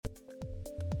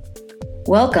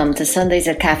Welcome to Sundays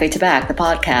at Cafe Tabac, the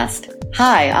podcast.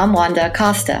 Hi, I'm Wanda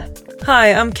Acosta.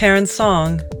 Hi, I'm Karen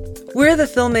Song. We're the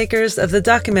filmmakers of the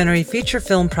documentary feature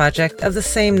film project of the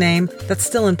same name that's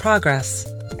still in progress.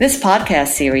 This podcast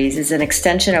series is an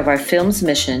extension of our film's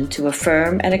mission to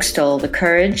affirm and extol the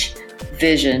courage,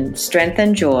 vision, strength,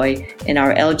 and joy in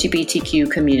our LGBTQ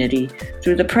community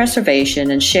through the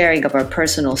preservation and sharing of our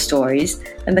personal stories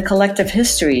and the collective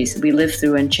histories we live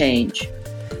through and change.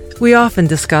 We often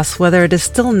discuss whether it is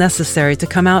still necessary to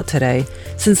come out today,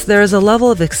 since there is a level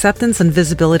of acceptance and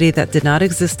visibility that did not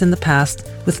exist in the past,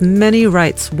 with many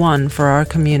rights won for our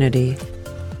community.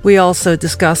 We also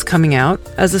discuss coming out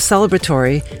as a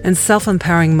celebratory and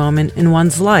self-empowering moment in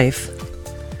one's life.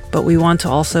 But we want to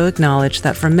also acknowledge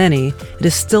that for many, it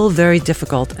is still very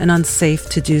difficult and unsafe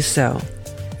to do so.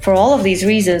 For all of these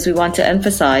reasons, we want to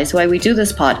emphasize why we do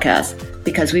this podcast,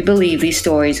 because we believe these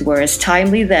stories were as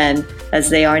timely then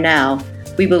as they are now.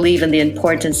 We believe in the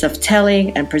importance of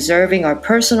telling and preserving our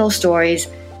personal stories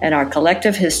and our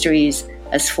collective histories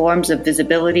as forms of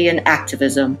visibility and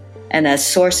activism, and as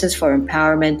sources for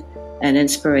empowerment and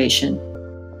inspiration.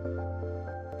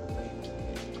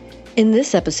 In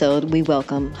this episode, we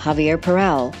welcome Javier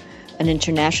Peral, an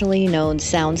internationally known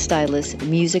sound stylist,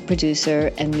 music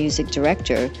producer, and music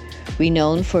director,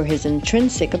 renowned for his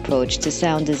intrinsic approach to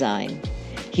sound design.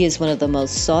 He is one of the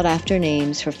most sought-after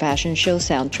names for fashion show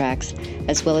soundtracks,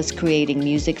 as well as creating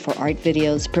music for art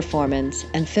videos, performance,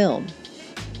 and film.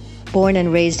 Born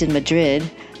and raised in Madrid,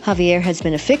 Javier has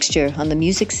been a fixture on the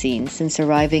music scene since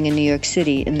arriving in New York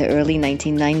City in the early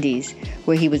 1990s,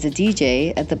 where he was a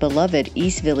DJ at the beloved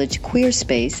East Village queer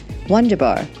space,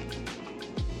 Wonderbar.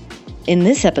 In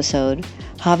this episode,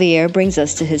 Javier brings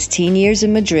us to his teen years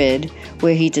in Madrid,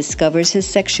 where he discovers his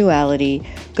sexuality,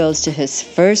 goes to his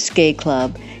first gay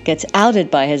club, gets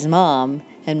outed by his mom,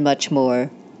 and much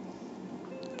more.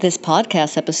 This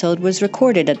podcast episode was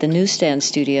recorded at the Newsstand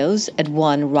Studios at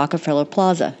 1 Rockefeller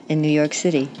Plaza in New York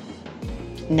City.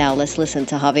 Now let's listen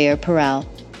to Javier Peral.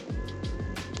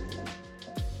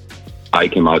 I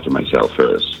came out to myself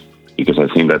first because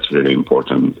I think that's really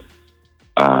important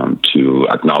to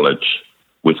acknowledge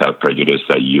without prejudice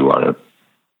that you are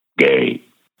gay.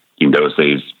 In those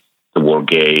days, the word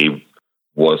gay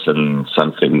wasn't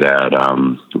something that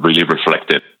really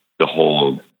reflected the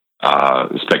whole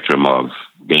spectrum of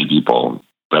gay people.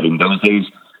 But in those days,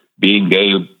 being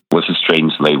gay was a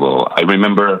strange label. I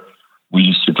remember we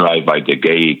used to drive by the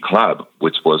gay club,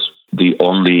 which was the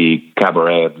only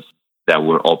cabarets that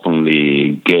were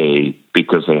openly gay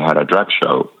because they had a drag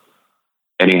show.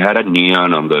 And it had a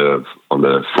neon on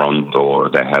the front door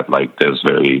that had like this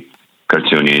very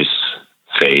cartoonish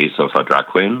face of a drag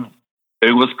queen.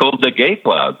 It was called the Gay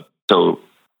Club. So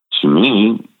to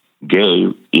me, gay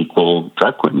equal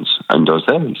drag queens in those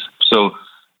days. So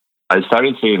I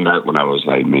started seeing that when I was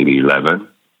like maybe 11.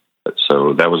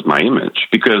 So that was my image,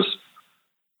 because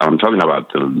I'm talking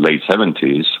about the late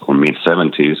 70s or mid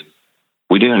 70s.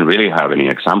 We didn't really have any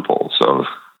examples of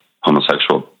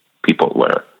homosexual people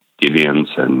where deviants,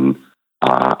 and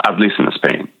at least in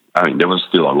Spain. I mean, there was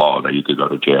still a law that you could go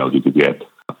to jail, you could get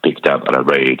picked up at a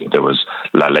raid. There was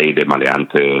La Ley de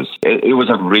Maleantes. It was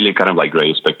a really kind of like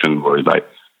gray spectrum where, like,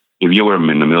 if you were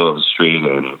in the middle of the street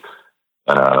and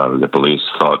the police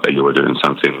thought that you were doing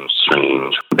something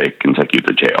strange, they can take you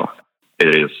to jail.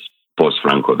 It is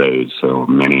post-Franco days, so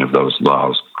many of those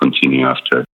laws continue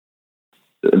after.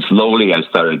 Slowly, I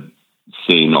started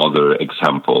seeing other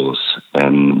examples,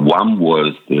 and one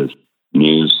was this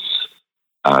news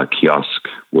kiosk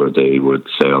where they would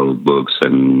sell books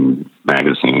and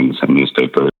magazines and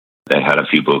newspapers. They had a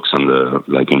few books in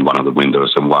one of the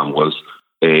windows, and one was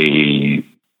a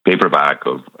paperback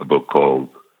of a book called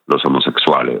Los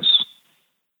Homosexuales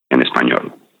in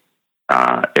Español.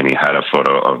 And it had a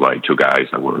photo of like two guys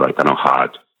that were like kind of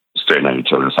hot, staring at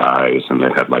each other's eyes, and they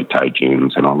had like tight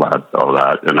jeans and all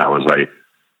that. And I was like,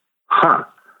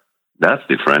 that's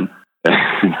different.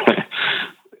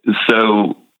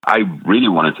 So I really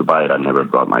wanted to buy it. I never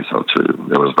brought myself to.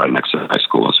 It was right next to high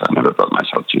school, so I never brought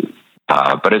myself to.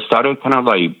 But I started kind of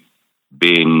like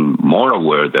being more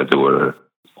aware that there were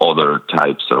other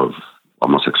types of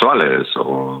homosexuales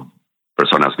or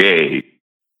personas gay.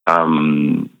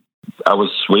 I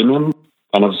was swimming,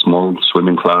 kind of a small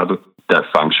swimming club that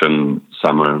functioned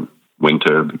summer,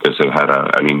 winter, because it had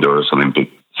an indoors Olympic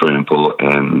swimming pool.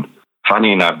 And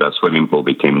funny enough, that swimming pool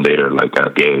became later like a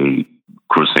gay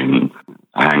cruising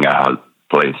hangout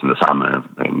place in the summer.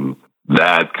 And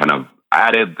that kind of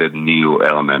added the new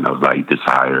element of like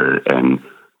desire and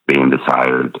being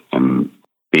desired and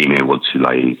being able to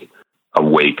like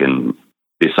awaken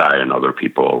desire in other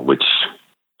people, which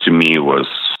to me was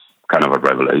kind of a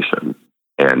revelation.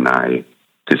 And I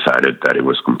decided that it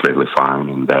was completely fine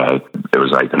and that it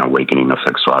was like an awakening of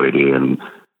sexuality. And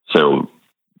so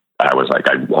I was like,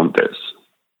 I want this.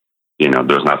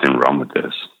 There's nothing wrong with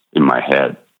this in my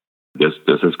head. This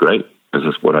is great. This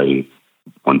is what I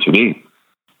want to be.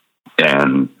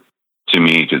 And to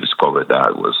me, to discover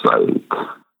that was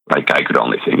like I could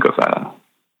only think of that.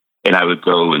 And I would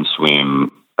go and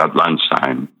swim at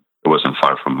lunchtime. It wasn't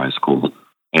far from my school.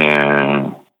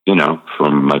 And,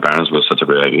 from my parents was such a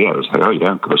great idea. I was like, oh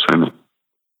yeah, go swimming.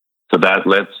 So that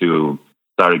led to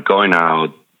started going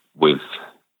out with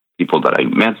people that I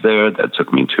met there that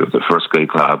took me to the first gay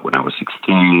club when I was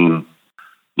 16,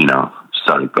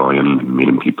 started going and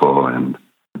meeting people. And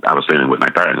I was living with my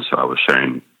parents, so I was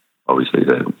sharing, obviously,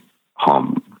 the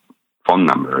home phone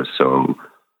number. So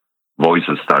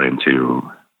voices starting to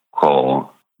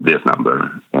call this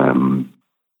number.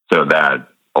 So that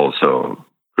also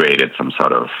created some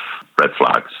sort of red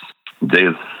flags.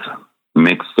 This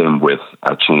mixed in with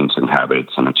a change in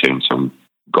habits and a change in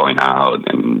going out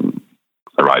and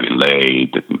arriving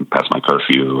late and past my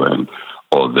curfew and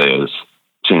all this,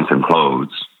 change in clothes,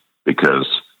 because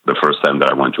the first time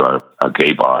that I went to a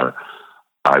gay bar,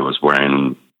 I was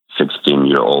wearing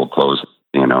 16-year-old clothes.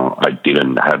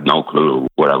 I had no clue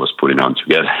what I was putting on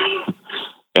together.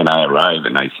 And I arrived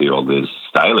and I see all these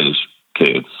stylish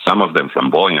kids, some of them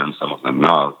flamboyant, some of them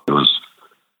not. It was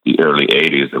the early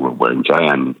 80s. They were wearing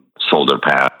giant shoulder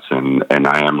pads. And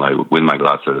I am like with my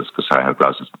glasses, because I had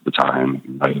glasses at the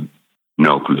time, like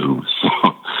no clue.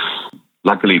 So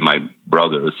luckily my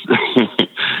brothers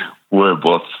were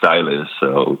both stylists,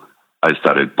 so I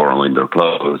started borrowing their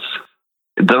clothes.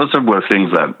 Those were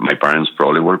things that my parents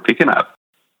probably were picking up.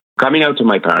 Coming out to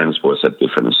my parents was a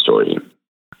different story.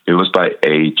 It was by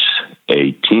age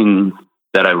 18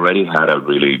 that I already had a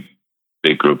really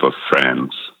big group of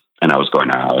friends, and I was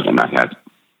going out, and I had,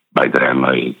 by then,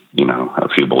 a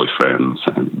few boyfriends,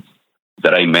 and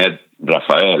that I met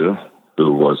Rafael,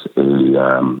 who was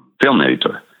a film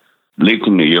editor, lived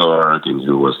in New York, and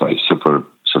who was super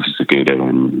sophisticated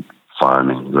and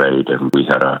fun and great, and we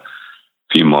had a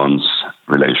few months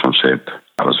relationship.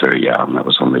 I was very young. I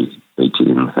was only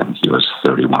 18, and he was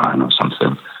 31 or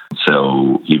something.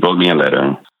 So he wrote me a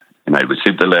letter, and I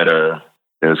received the letter.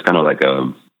 It was kind of like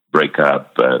a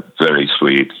breakup, but very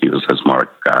sweet. He was a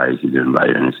smart guy. He didn't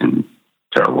write anything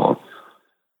terrible.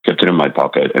 Kept it in my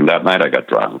pocket, and that night I got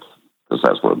drunk, because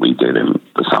that's what we did in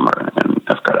the summer in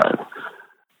Efkaray.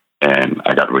 And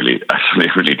I got actually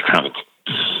really drunk.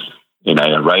 And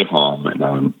I arrived home, and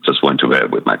I just went to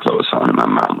bed with my clothes on, and my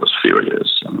mom was furious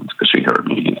because she heard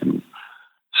me. And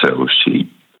so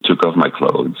she took off my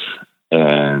clothes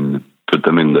and put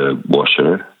them in the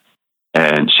washer.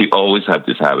 And she always had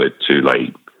this habit to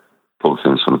pull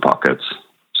things from the pockets,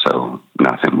 so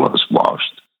nothing was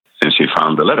washed. And she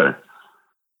found the letter.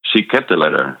 She kept the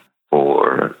letter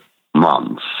for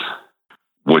months,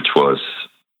 which was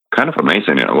kind of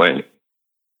amazing in a way,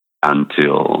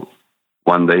 until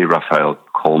one day Rafael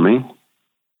called me.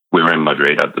 We were in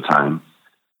Madrid at the time,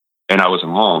 and I was at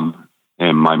home,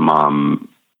 and my mom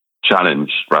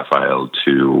challenged Rafael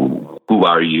to, who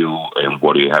are you and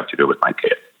what do you have to do with my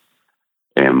kid?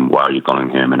 And why are you calling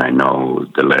him? And I know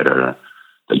the letter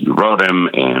that you wrote him,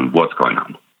 and what's going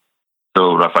on.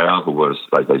 So Rafael, who was,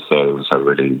 like I said, was a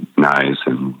really nice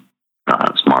and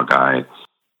smart guy,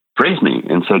 praised me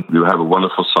and said, you have a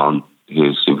wonderful son.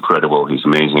 He's incredible. He's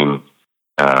amazing.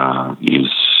 He's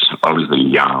obviously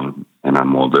young and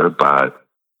I'm older, but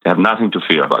I have nothing to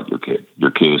fear about your kid.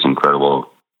 Your kid is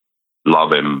incredible.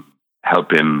 Love him,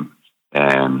 help him.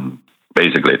 And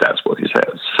basically that's what he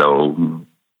says. So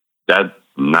that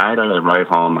night I arrived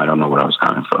home, I don't know where I was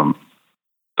coming from,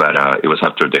 but it was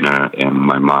after dinner, and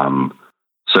my mom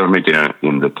served me dinner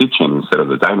in the kitchen instead of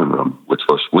the dining room, which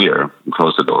was weird, and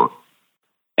closed the door.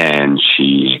 And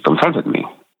she confronted me.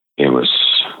 It was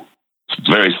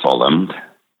very solemn.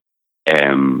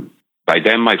 And by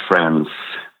then my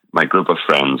group of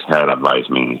friends had advised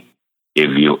me, if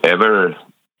you ever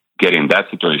get in that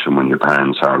situation when your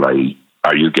parents are like,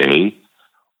 are you gay?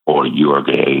 Or you are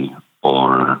gay?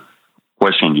 Or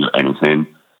question you anything,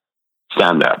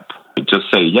 stand up.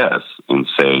 Just say yes and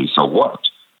say, so what?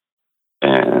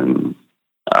 And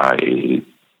I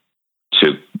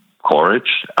took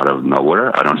courage out of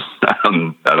nowhere. I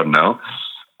don't know.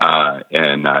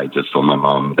 And I just told my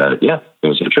mom that, yeah, it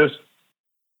was the truth.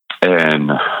 And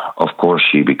of course,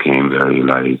 she became very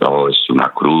oh, es una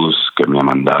cruz que me ha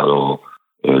mandado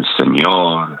el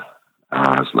Señor.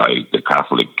 It's like the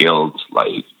Catholic guilt,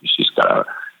 she's got to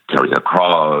carry a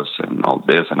cross and all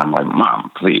this. And I'm like,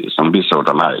 Mom, please, don't be so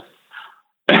dramatic.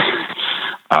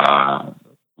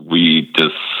 We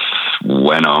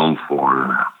went on for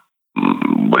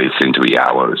what it seemed to be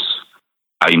hours.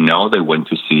 I know they went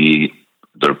to see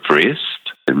their priest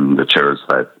in the church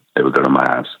that they were going to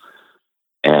mass,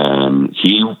 and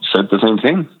he said the same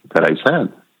thing that I said.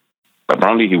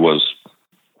 Apparently, he was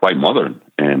quite modern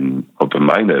and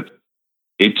open-minded.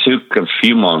 It took a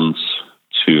few months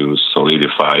to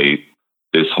solidify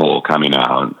this whole coming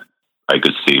out. I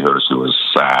could see her; she was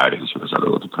sad and she was a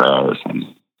little depressed.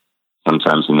 And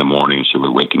sometimes in the morning, she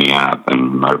would wake me up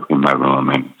in my room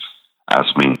and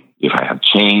ask me if I had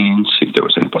changed, if there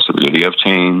was any possibility of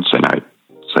change, and I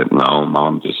said, "No,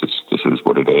 Mom, this is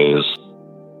what it is."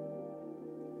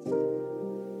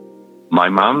 My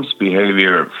mom's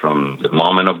behavior from the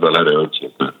moment of the letter to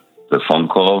the phone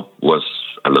call was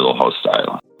a little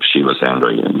hostile. She was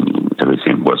angry, and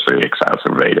everything was very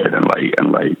exacerbated and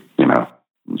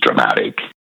dramatic.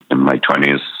 In my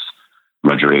 20s,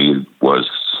 Madrid was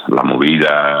La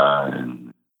Movida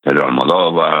and Pedro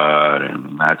Almodovar, and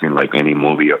imagine like any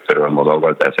movie of Pedro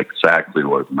Almodovar, that's exactly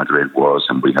what Madrid was,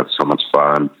 and we had so much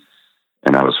fun.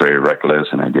 And I was very reckless,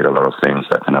 and I did a lot of things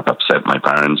that kind of upset my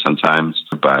parents sometimes.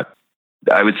 But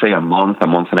I would say a month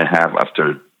and a half after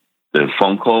the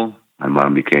phone call, my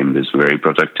mom became this very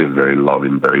protective, very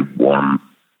loving, very warm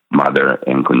mother,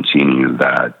 and continued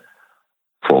that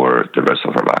for the rest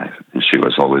of her life. And she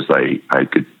was always like, I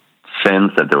could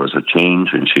sense that there was a change,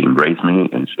 and she embraced me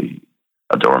and she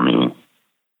adored me.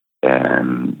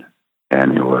 And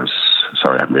it was,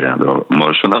 sorry, I'm getting a little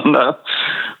emotional now.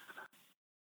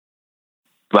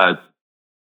 But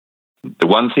the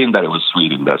one thing that was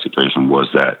sweet in that situation was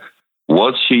that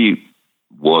what she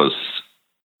was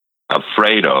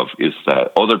afraid of is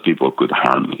that other people could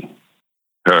harm me.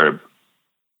 Her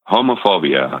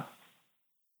homophobia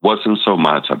wasn't so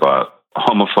much about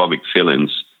homophobic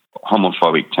feelings,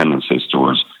 homophobic tendencies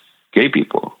towards gay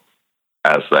people,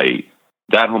 as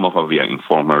that homophobia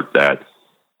informed her that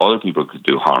other people could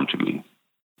do harm to me.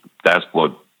 That's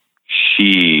what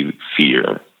she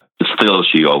feared. Still,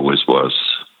 she always was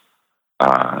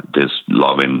this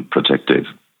loving, protective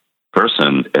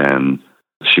person, and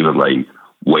she would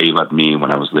wave at me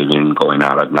when I was leaving, going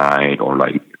out at night or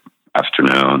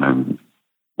afternoon, and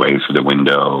wave through the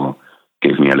window,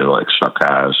 give me a little extra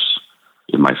cash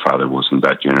if my father wasn't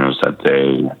that generous that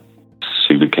day.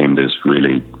 She became this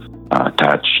really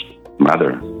attached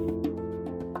mother.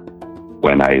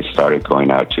 When I started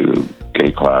going out to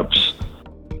gay clubs,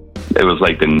 it was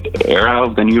the era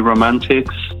of the new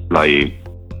romantics, like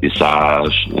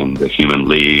Visage and the Human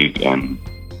League and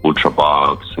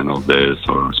Ultravox and all this,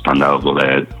 or Spandau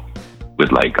Ballet,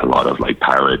 with a lot of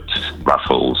pirate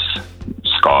ruffles,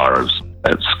 scarves,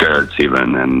 skirts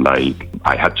even, and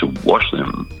I had to wash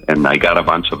them. And I got a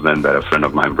bunch of them that a friend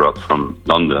of mine brought from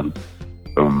London,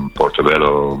 from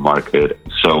Portobello Market.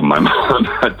 So my mom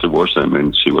had to wash them,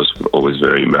 and she was always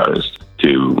very embarrassed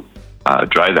to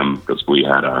dry them, because we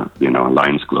had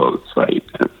lines clothes.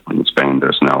 In Spain,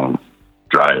 there's no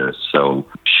dryers, so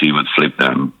she would flip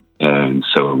them, and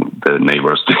so the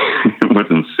neighbors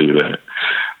wouldn't see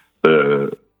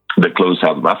the clothes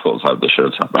have ruffles, how the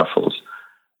shirts have ruffles.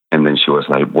 And then she was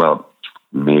like, "Well,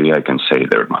 maybe I can say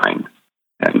they're mine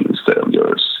and instead of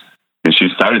yours." And she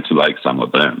started to like some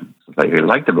of them. I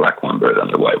like the black one better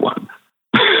than the white one.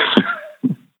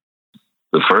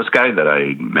 The first guy that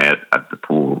I met at the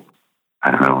pool,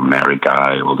 I don't know, a married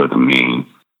guy, older than me.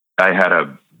 I had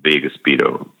a big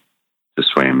Speedo to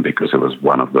swim because it was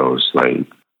one of those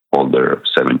older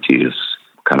 70s,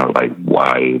 kind of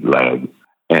wide leg.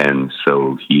 And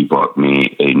so he bought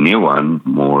me a new one,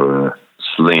 more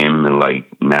slim and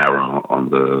narrow on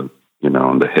the,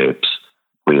 on the hips,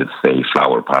 with a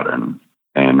flower pattern.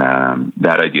 And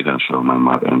that I didn't show my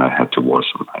mother, and I had to wash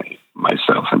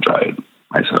myself and dry it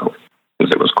myself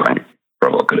because it was quite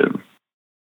provocative.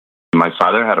 My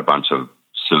father had a bunch of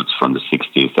suits from the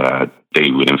 60s that they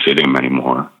wouldn't fit him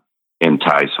anymore, and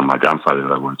ties from my grandfather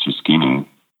that were too skinny.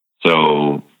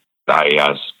 So I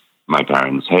asked my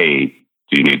parents, "Hey,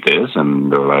 do you need this?"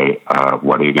 And they were like,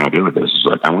 "What are you going to do with this?" I was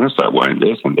like, "I'm going to start wearing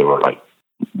this." And they were like,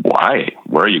 "Why?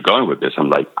 Where are you going with this?" I'm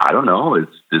like, "I don't know.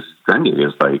 It's this trendy.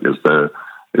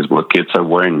 It's what kids are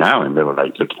wearing now." And they were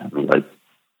looking at me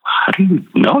 "How do you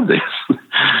know this?"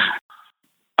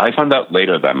 I found out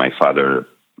later that my father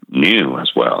knew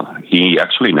as well. He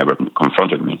actually never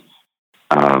confronted me.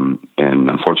 And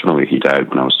unfortunately, he died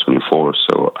when I was 24,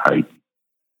 so I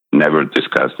never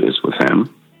discussed this with him.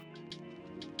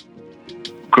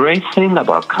 Great thing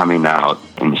about coming out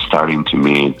and starting to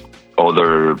meet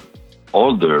other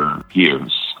older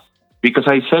peers, because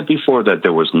I said before that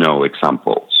there was no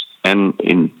examples. And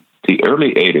in the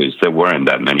early 80s, there weren't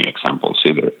that many examples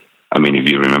either. I mean, if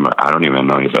you remember, I don't even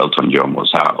know if Elton John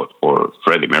was out or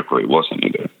Freddie Mercury wasn't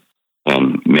either.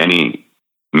 And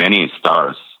many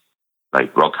stars,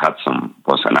 like Rock Hudson,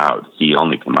 wasn't out. He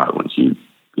only came out when he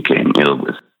became ill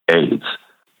with AIDS.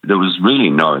 There was really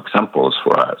no examples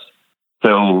for us.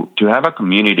 So to have a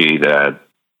community that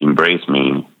embraced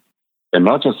me, and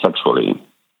not just sexually,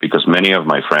 because many of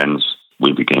my friends,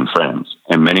 we became friends,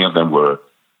 and many of them were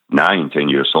 9-10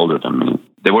 years older than me.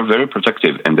 They were very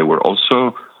protective, and they were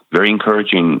also very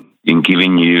encouraging in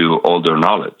giving you all their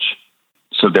knowledge.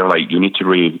 So they're like, you need to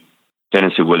read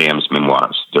Tennessee Williams'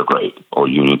 memoirs. They're great. Or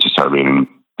you need to start reading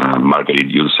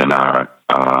Marguerite Yourcenar,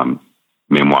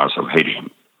 Memoirs of Hating.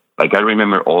 Like, I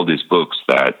remember all these books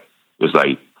that was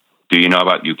like, do you know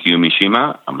about Yukio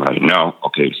Mishima? I'm like, no.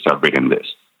 Okay, start reading this.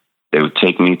 They would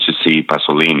take me to see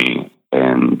Pasolini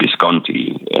and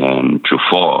Visconti and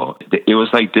Truffaut. It was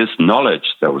like this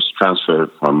knowledge that was transferred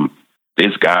from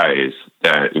these guys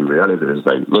that in reality is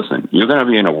like, listen, you're going to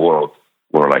be in a world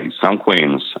where like some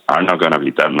queens are not going to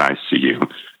be that nice to you.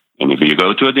 And if you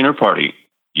go to a dinner party,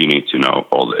 you need to know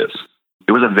all this.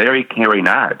 It was a very caring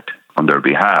act on their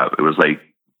behalf. It was like,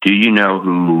 do you know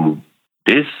who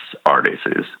this artist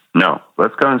is? No,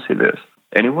 let's go and see this.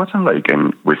 And it wasn't like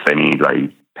with any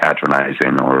like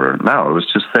patronizing or no, it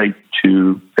was just like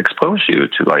to expose you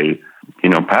to like,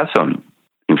 pass on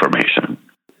information.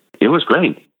 It was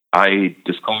great. I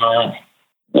discovered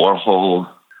Warhol,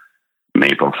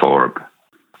 Mapplethorpe.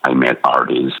 I met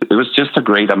artists. It was just a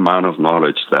great amount of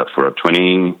knowledge that for a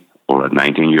 20 or a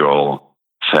 19-year-old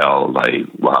felt like,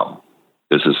 wow,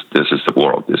 this is the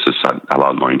world. This is a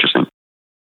lot more interesting.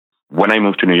 When I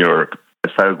moved to New York,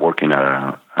 I started working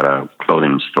at a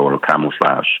clothing store,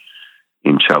 Camouflage,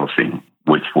 in Chelsea,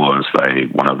 which was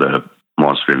like one of the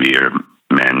most revered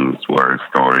menswear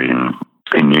store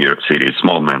in New York City,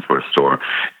 small menswear store.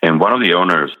 And one of the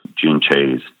owners, Gene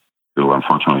Chase, who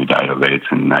unfortunately died of AIDS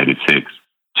in 96,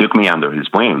 took me under his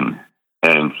wing.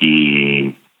 And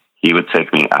he would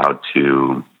take me out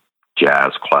to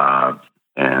jazz clubs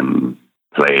and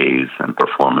plays and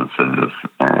performances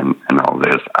and all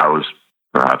this. I was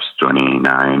perhaps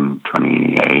 29,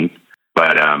 28.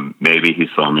 But maybe he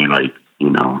saw me like,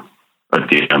 a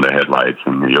deer in the headlights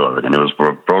in New York. And it was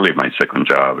probably my second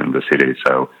job in the city.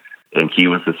 So, and he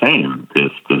was the same,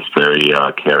 this very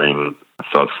caring,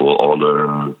 thoughtful,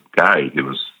 older guy.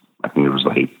 I think he was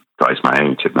like twice my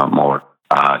age, if not more.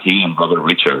 He and Robert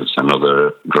Richards,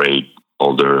 another great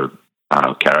older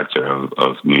character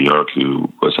of New York,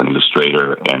 who was an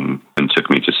illustrator and took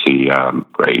me to see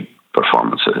great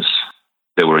performances.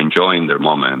 They were enjoying their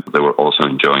moment. They were also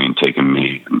enjoying taking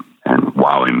me and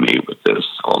wowing me with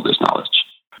all this knowledge.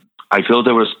 I feel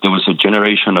there was a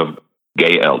generation of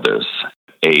gay elders.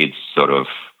 AIDS sort of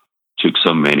took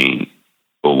so many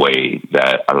away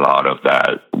that a lot of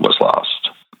that was lost.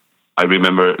 I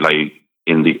remember, like,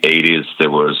 in the 80s,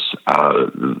 there was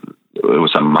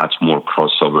a much more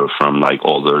crossover from, like,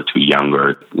 older to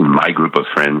younger. In my group of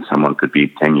friends, someone could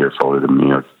be 10 years older than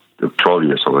me or 12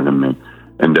 years older than me,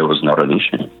 and there was not an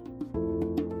issue.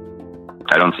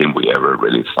 I don't think we ever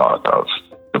really thought of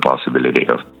the possibility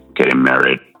of getting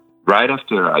married. Right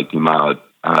after I came out,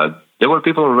 there were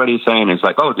people already saying, it's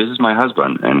like, oh, this is my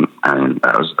husband. And I'm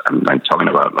like talking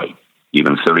about like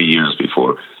even 30 years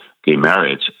before gay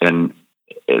marriage. And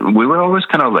we were always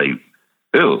kind of like,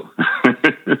 ew,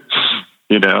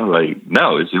 like,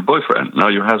 no, it's your boyfriend,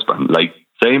 not your husband. Like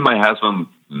saying my husband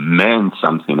meant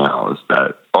something else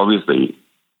that obviously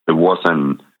it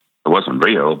wasn't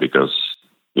real because,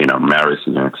 marriage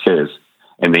didn't exist.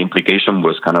 And the implication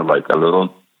was kind of like a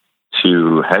little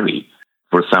too heavy.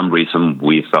 For some reason,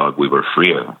 we thought we were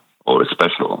freer or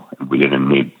special, and we didn't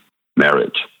need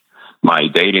marriage. My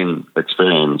dating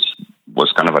experience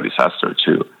was kind of a disaster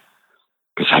too,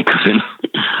 because I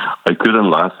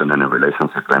couldn't last in any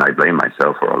relationship, and I blame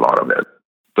myself for a lot of it.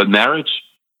 But marriage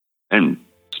and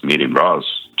meeting Ross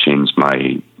changed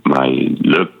my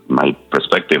look, my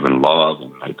perspective in love,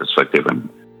 and my perspective in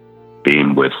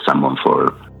being with someone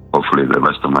for hopefully the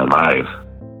rest of my life.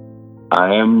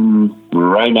 I am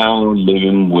right now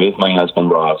living with my husband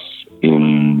Ross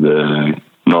in the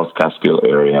North Catskill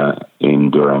area in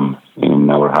Durham,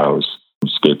 in our house,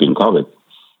 escaping COVID.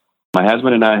 My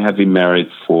husband and I have been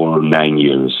married for 9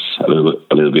 years, a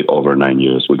little bit over 9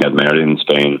 years. We got married in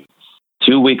Spain.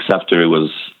 2 weeks after it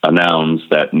was announced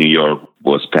that New York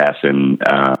was passing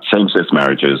same-sex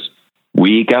marriages,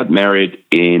 we got married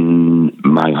in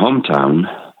my hometown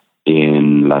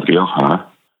in La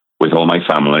Rioja with all my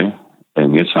family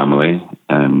and his family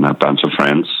and a bunch of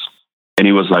friends. And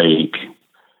it was like,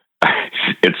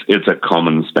 it's a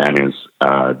common Spanish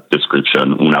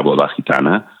description, una boda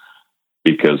gitana.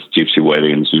 because gypsy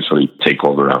weddings usually take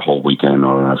over a whole weekend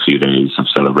or a few days of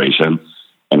celebration.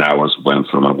 And I went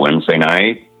from a Wednesday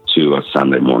night to a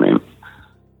Sunday morning.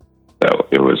 So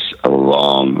it was a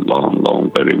long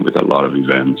wedding with a lot of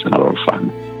events and a lot of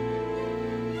fun.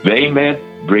 They met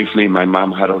briefly. My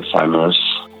mom had Alzheimer's,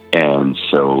 and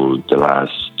so the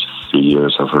last 3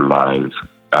 years of her life,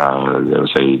 there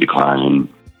was a decline.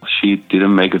 She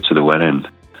didn't make it to the wedding.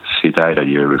 She died a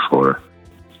year before.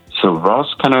 So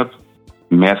Ross kind of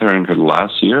met her in her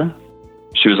last year.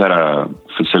 She was at a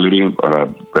facility or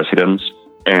a residence,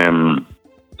 and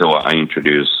so I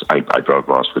brought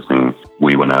Ross with me.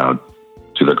 We went out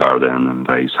to the garden and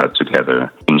they sat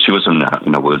together. And she was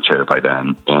in a wheelchair by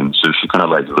then. And so she kind of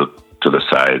like looked to the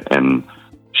side and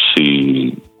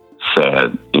she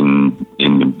said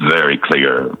in very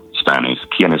clear Spanish,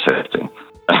 ¿Quién es este?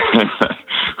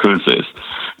 Who's this?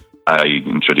 I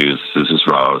introduced, this is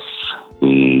Ross.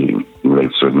 He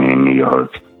lives with me in New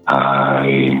York.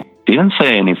 I didn't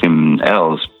say anything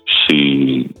else.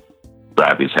 She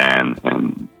grabbed his hand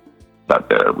and sat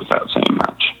there without saying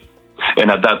much. And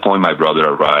at that point, my brother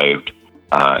arrived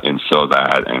and saw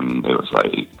that, and it was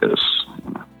like this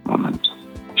moment.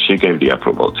 She gave the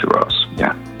approval to Ross,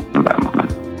 yeah, in that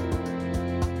moment.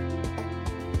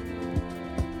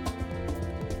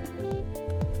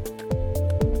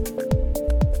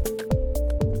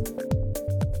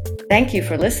 Thank you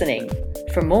for listening.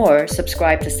 For more,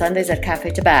 subscribe to Sundays at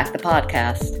Café Tabac, the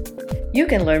podcast. You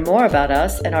can learn more about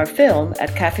us and our film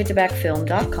at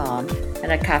cafetabacfilm.com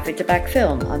and at Café Tabac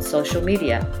Film on social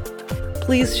media.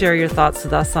 Please share your thoughts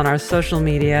with us on our social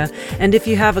media, and if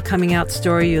you have a coming out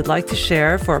story you'd like to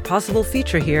share for a possible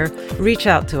feature here, reach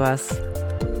out to us.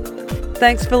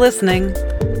 Thanks for listening.